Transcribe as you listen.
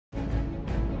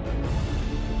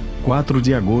4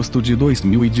 de agosto de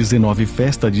 2019,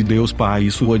 Festa de Deus Pai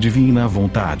e sua Divina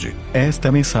Vontade.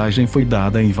 Esta mensagem foi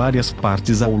dada em várias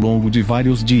partes ao longo de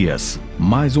vários dias.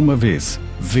 Mais uma vez,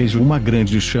 vejo uma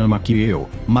grande chama que eu,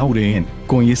 Maureen,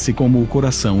 conheci como o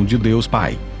Coração de Deus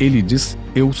Pai. Ele diz: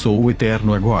 eu sou o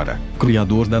Eterno Agora,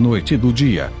 Criador da noite e do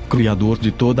dia, Criador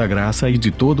de toda graça e de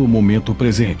todo momento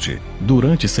presente.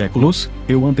 Durante séculos,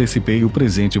 eu antecipei o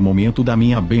presente momento da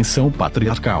minha bênção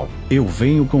patriarcal. Eu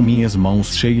venho com minhas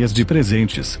mãos cheias de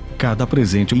presentes, cada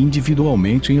presente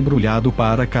individualmente embrulhado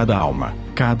para cada alma.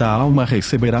 Cada alma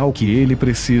receberá o que ele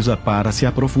precisa para se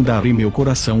aprofundar em meu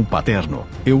coração paterno.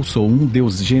 Eu sou um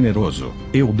Deus generoso.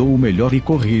 Eu dou o melhor e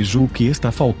corrijo o que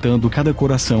está faltando cada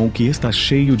coração que está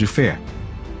cheio de fé.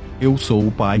 Eu sou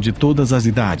o Pai de todas as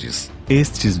idades.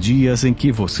 Estes dias em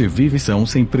que você vive são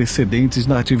sem precedentes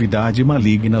na atividade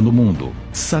maligna no mundo.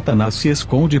 Satanás se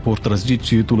esconde por trás de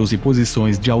títulos e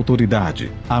posições de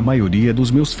autoridade. A maioria dos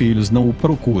meus filhos não o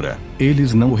procura.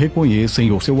 Eles não o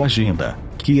reconhecem ou sua agenda,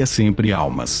 que é sempre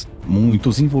almas.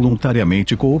 Muitos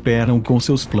involuntariamente cooperam com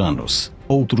seus planos.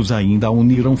 Outros ainda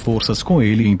uniram forças com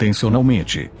ele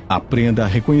intencionalmente. Aprenda a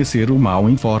reconhecer o mal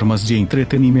em formas de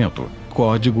entretenimento,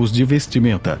 códigos de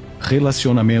vestimenta,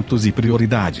 relacionamentos e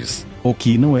prioridades. O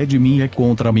que não é de mim é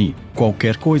contra mim.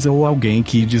 Qualquer coisa ou alguém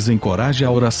que desencoraje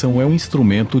a oração é um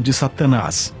instrumento de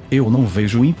Satanás. Eu não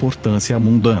vejo importância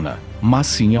mundana, mas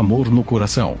sim amor no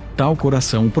coração. Tal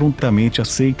coração prontamente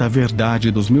aceita a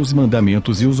verdade dos meus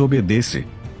mandamentos e os obedece.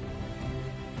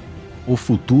 O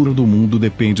futuro do mundo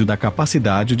depende da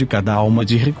capacidade de cada alma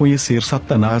de reconhecer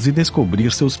Satanás e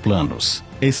descobrir seus planos.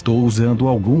 Estou usando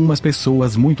algumas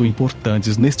pessoas muito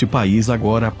importantes neste país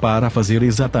agora para fazer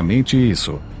exatamente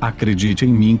isso. Acredite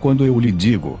em mim quando eu lhe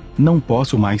digo: não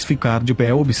posso mais ficar de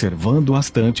pé observando as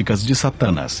táticas de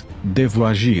Satanás. Devo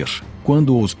agir.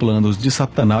 Quando os planos de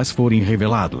Satanás forem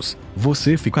revelados,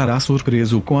 você ficará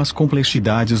surpreso com as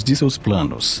complexidades de seus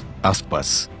planos.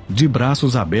 De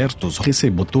braços abertos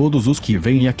recebo todos os que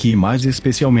vêm aqui, mais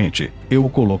especialmente, eu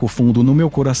coloco fundo no meu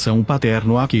coração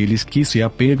paterno aqueles que se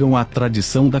apegam à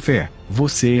tradição da fé.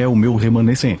 Você é o meu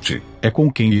remanescente, é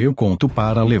com quem eu conto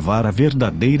para levar a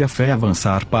verdadeira fé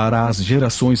avançar para as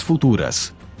gerações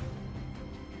futuras.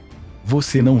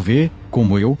 Você não vê,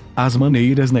 como eu, as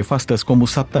maneiras nefastas como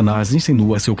Satanás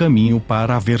insinua seu caminho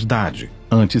para a verdade.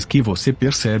 Antes que você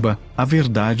perceba, a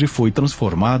verdade foi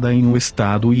transformada em um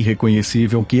estado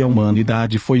irreconhecível que a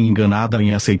humanidade foi enganada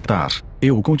em aceitar.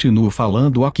 Eu continuo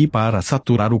falando aqui para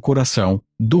saturar o coração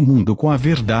do mundo com a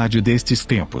verdade destes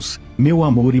tempos. Meu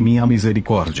amor e minha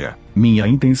misericórdia. Minha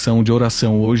intenção de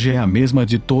oração hoje é a mesma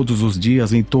de todos os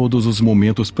dias em todos os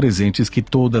momentos presentes, que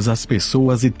todas as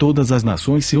pessoas e todas as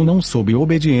nações se unam sob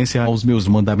obediência aos meus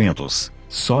mandamentos.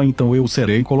 Só então eu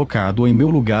serei colocado em meu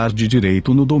lugar de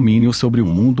direito no domínio sobre o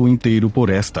mundo inteiro por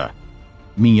esta.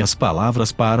 Minhas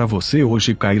palavras para você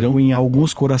hoje cairão em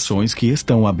alguns corações que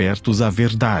estão abertos à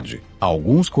verdade.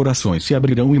 Alguns corações se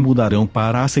abrirão e mudarão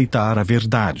para aceitar a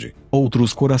verdade.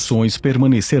 Outros corações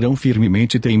permanecerão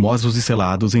firmemente teimosos e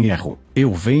selados em erro.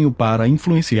 Eu venho para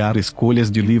influenciar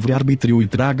escolhas de livre-arbítrio e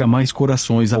traga mais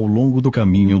corações ao longo do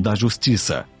caminho da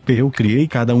justiça. Eu criei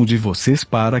cada um de vocês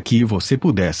para que você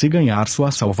pudesse ganhar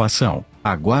sua salvação.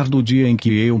 Aguardo o dia em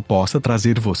que eu possa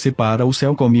trazer você para o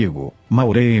céu comigo.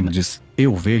 Maureen diz: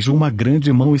 eu vejo uma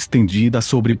grande mão estendida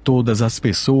sobre todas as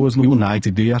pessoas no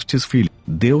United Arts Filho.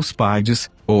 Deus Pai diz: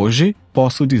 hoje,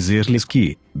 posso dizer-lhes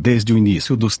que, desde o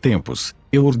início dos tempos,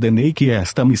 eu ordenei que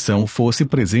esta missão fosse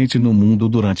presente no mundo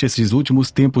durante esses últimos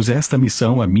tempos. Esta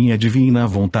missão é minha divina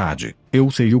vontade.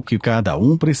 Eu sei o que cada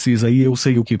um precisa e eu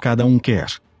sei o que cada um quer.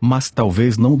 Mas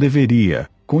talvez não deveria.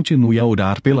 Continue a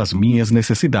orar pelas minhas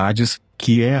necessidades,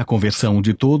 que é a conversão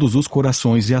de todos os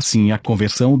corações e assim a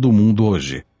conversão do mundo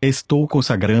hoje. Estou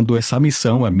consagrando essa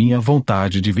missão à minha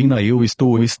vontade divina. Eu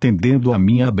estou estendendo a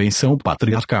minha bênção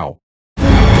patriarcal.